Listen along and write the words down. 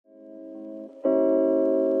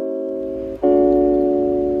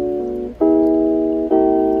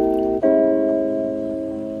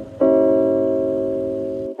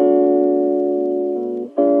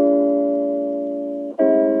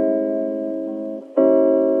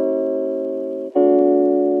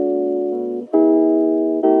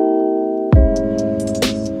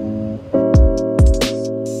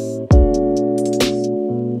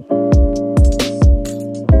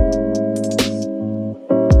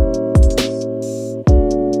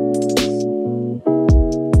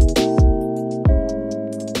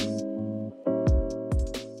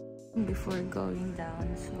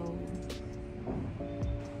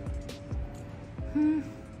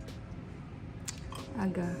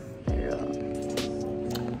Aga. Pero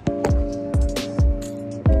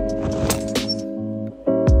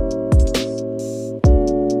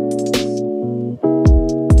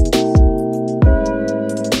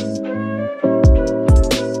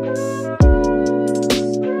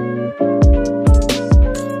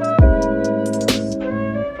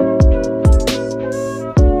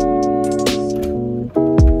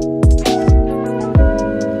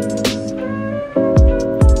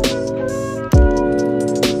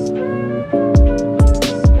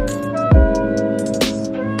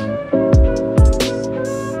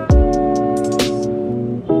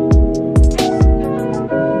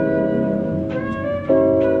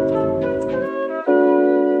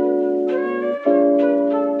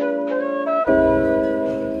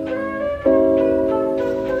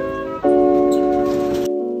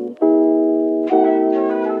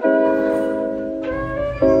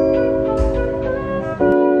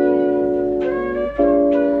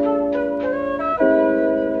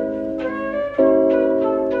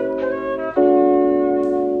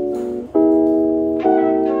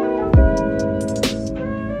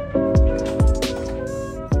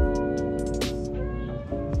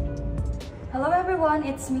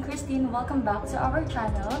it's me, Christine. Welcome back to our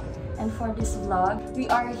channel. And for this vlog, we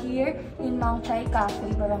are here in Mangchai Cafe,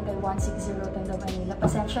 Barangay 160, Tondo, Manila.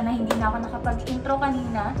 Pasensya na hindi na ako nakapag-intro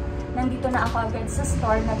kanina. Nandito na ako agad sa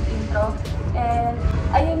store nag-intro. And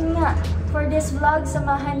ayun nga, for this vlog,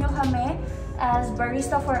 samahan nyo kami as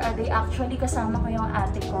barista for a day. Actually, kasama ko yung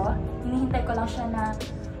ate ko. Hinihintay ko lang siya na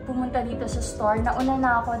pumunta dito sa store. Nauna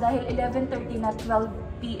na ako dahil 11:30 na 12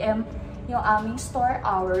 PM yung aming store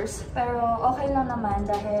hours. Pero okay lang naman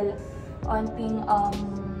dahil onting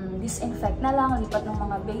disinfect na lang, lipat ng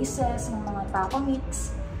mga bases, ng mga taco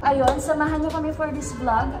mix. Ayun, samahan nyo kami for this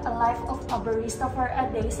vlog, a life of a barista for a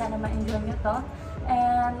day. Sana ma-enjoy nyo to.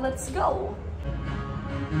 And let's go!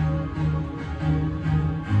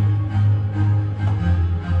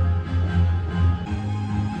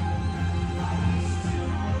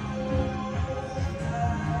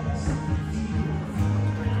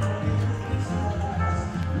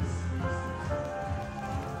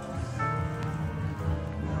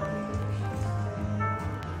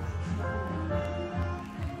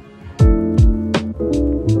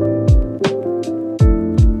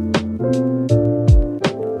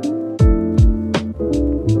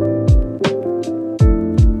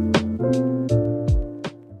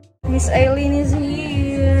 Miss Eileen is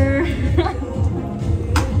here.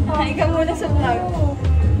 Hi ka muna sa vlog.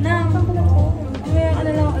 Mamaya ka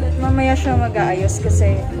na lang ulit. Mamaya siya mag-aayos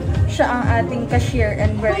kasi siya ang ating cashier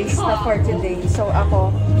and barista for today. So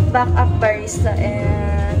ako, backup barista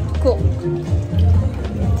and cook.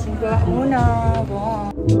 Sige muna. Wow.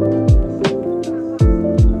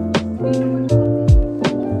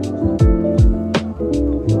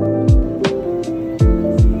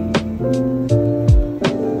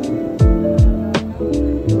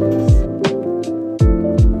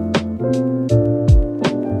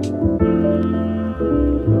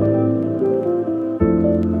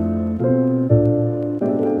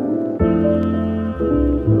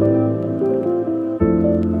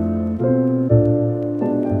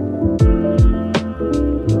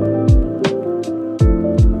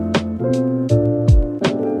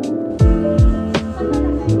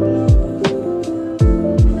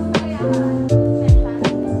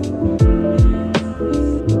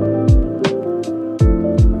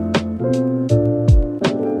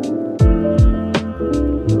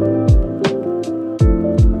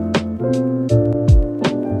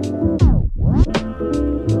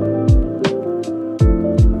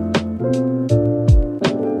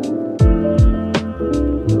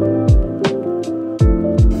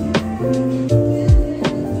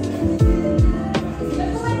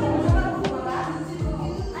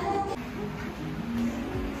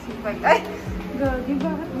 Ay! Gagi,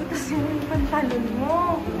 bakit butas yung pantalon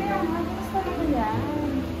mo? Kaya nga, butas talaga yan.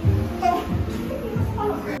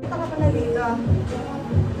 Punta ka pala dito.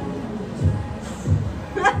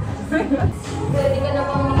 Pwede ka na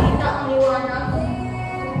pang makita ang liwanag.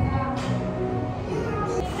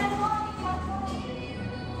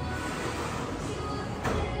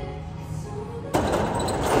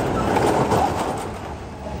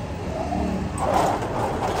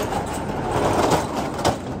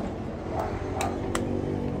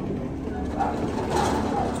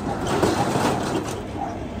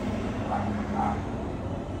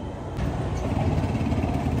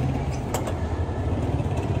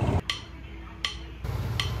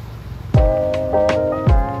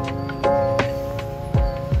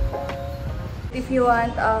 If you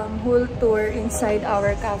want whole tour inside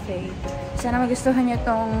our cafe, Sana magustuhan niyo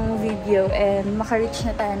tong video and maka-reach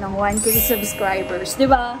na tayo ng 1K subscribers.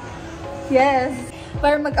 Diba? Yes!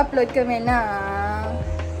 Para mag-upload kami ng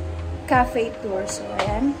cafe tour. So,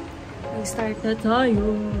 ayan. Mag-start na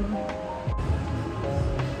tayo.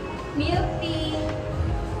 Milk tea.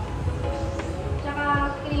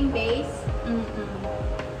 Tsaka cream base.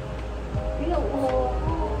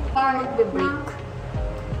 Hard the brick.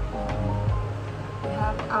 We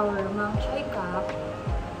have our Mangchai Cafe.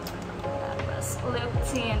 Tapos lip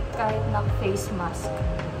tint kahit na face mask.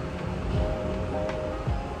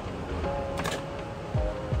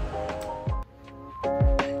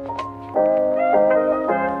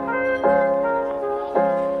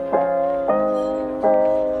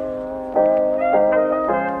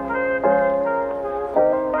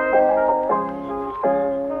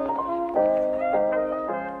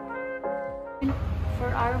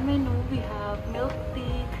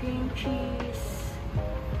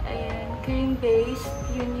 Cream based,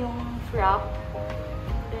 yun yung frap.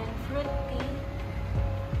 And then fruit tea,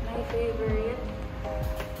 my favorite.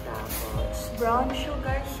 Tapos brown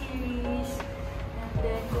sugar series. And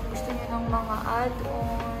then kung gusto niyo ng mga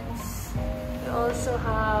add-ons, we also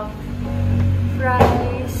have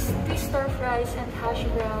fries, twister fries and hash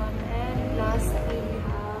brown. And lastly, we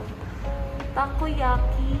have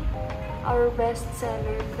takoyaki, our best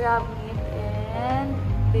seller, crab meat and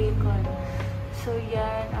bacon. So,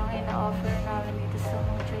 yan ang ina-offer namin dito sa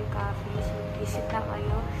Mangchai Cafe. So, visit na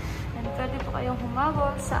kayo. And pwede po kayong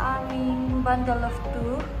humabol sa aming bundle of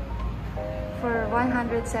 2 for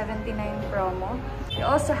 179 promo. We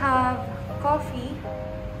also have coffee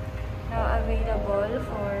now available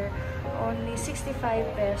for only 65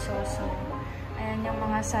 pesos. So, ayan yung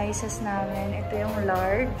mga sizes namin. Ito yung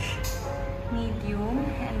large, medium,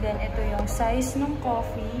 and then ito yung size ng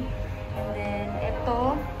coffee. And then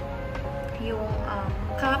ito yung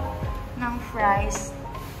cup ng fries,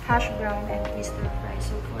 hash brown and twister fries.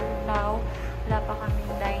 So for now, wala pa kaming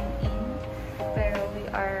dine-in, pero we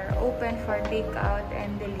are open for takeout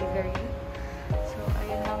and delivery. So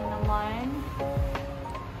ayun lang naman.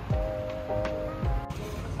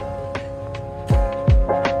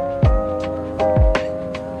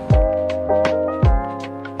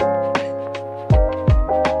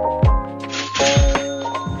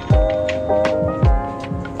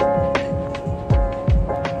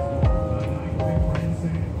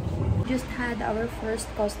 Our first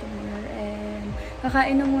customer and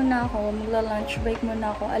kakain na muna ako, magla-lunch break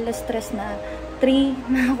muna ako, alas 3 na, 3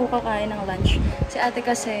 na ako kakain ng lunch. Si ate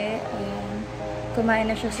kasi kumain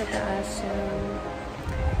na siya sa taas, so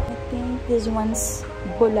I think this one's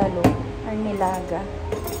bulalo or nilaga.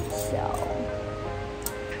 So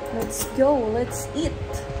let's go, let's eat.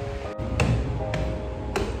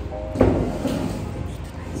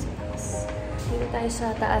 Dito tayo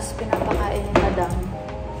sa taas, pinapakain ni madam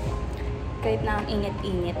kahit na ang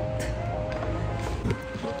init-init.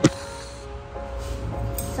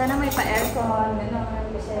 Sana may pa-aircon. Gano'n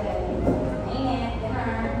kasi init.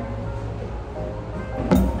 Gano'n.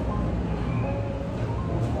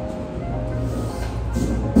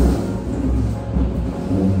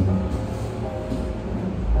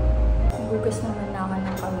 Bugas naman naman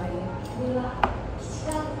ng kamay.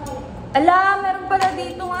 Ala! Meron pala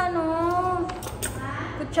dito ano.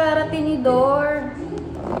 Kutsara tinidor.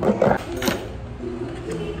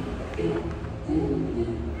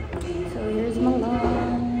 So, here's my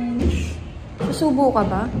lunch. Susubo ka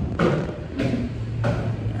ba?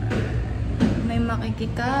 May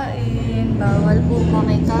makikikain. Bawal po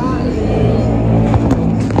makikain.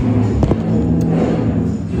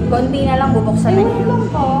 Konti na lang bubuksan na niyo. Lang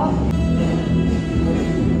po.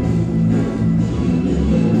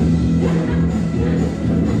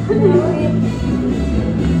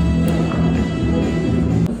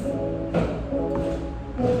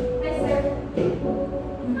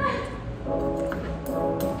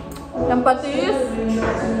 Patis.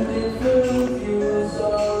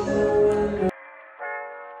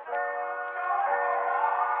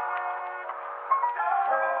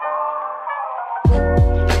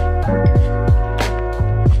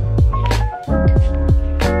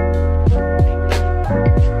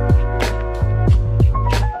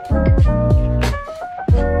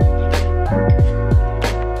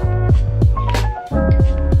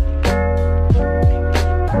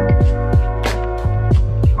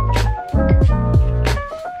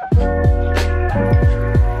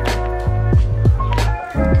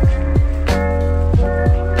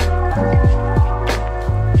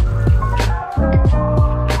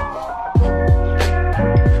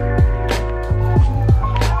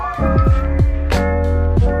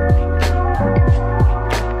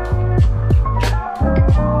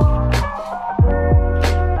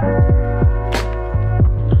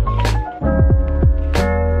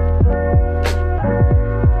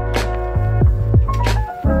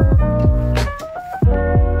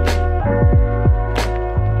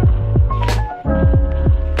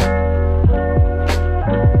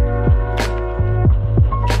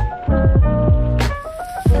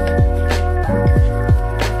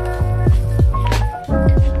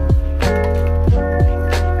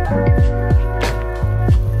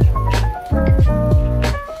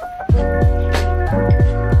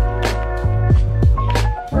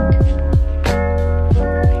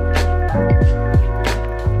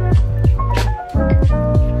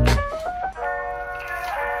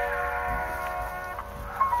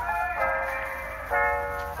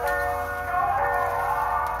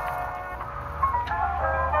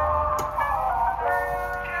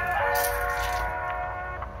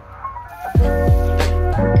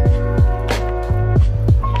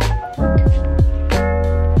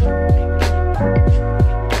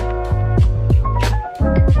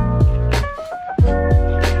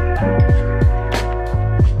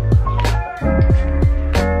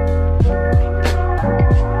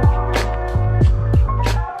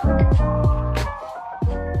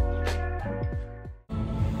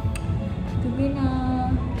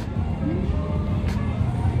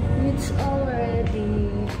 It's already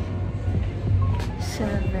 7.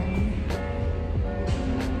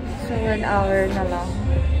 So, 1 hour na lang.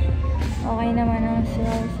 Okay naman ang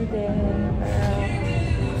si Dehen.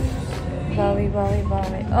 Pero,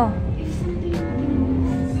 bawi. Oh!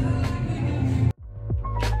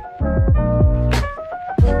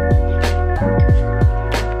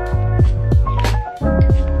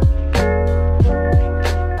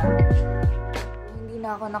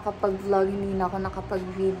 Nakapag-vlog, hindi na ako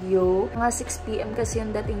nakapag-video. Mga 6 PM kasi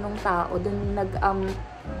yung dating ng tao. Doon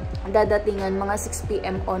dadatingan mga 6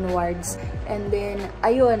 PM onwards. And then,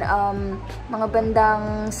 ayun, mga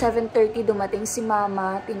bandang 7:30 dumating si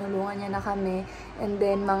mama. Tinulungan niya na kami. And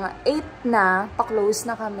then, mga 8 na, pa-close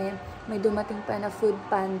na kami. May dumating pa na Food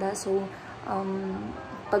Panda. So,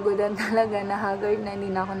 pagodan talaga, na-haggard na. Hindi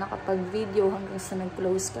na ako nakapag-video hanggang sa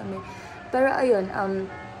nag-close kami. Pero, ayun,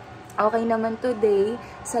 okay naman today.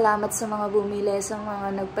 Salamat sa mga bumili, sa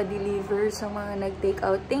mga nagpa-deliver, sa mga nag-take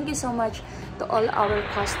out. Thank you so much to all our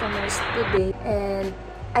customers today. And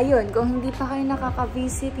ayun, kung hindi pa kayo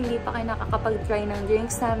nakaka-visit, hindi pa kayo nakakapag-try ng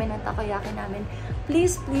drinks namin, ng takoyaki namin,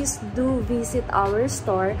 please do visit our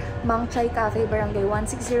store, Mangchai Cafe, Barangay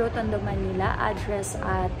 160, Tondo, Manila. Address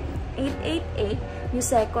at 888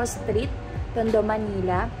 Yuseco Street, Tondo,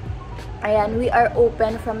 Manila. Ayan, we are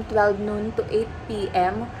open from 12 noon to 8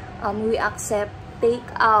 PM. We accept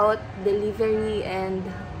take-out, delivery, and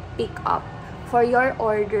pick-up. For your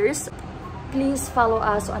orders, please follow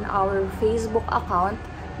us on our Facebook account,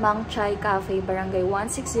 Mangchai Cafe, Barangay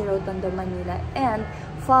 160, Tondo, Manila. And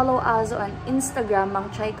follow us on Instagram,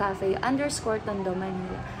 Mangchai Cafe _Tondo,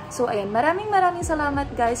 Manila. So, ayan, maraming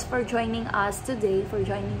salamat guys for joining us today, for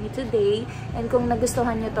joining me today. And kung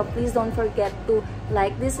nagustuhan nyo to, please don't forget to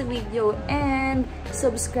like this video and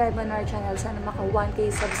subscribe on our channel. Sana maka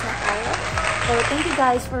 1K subs na tayo. So, thank you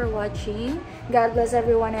guys for watching. God bless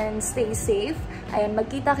everyone and stay safe. Ayan,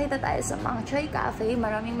 magkita-kita tayo sa Mangchai Cafe.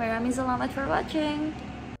 Maraming salamat for watching.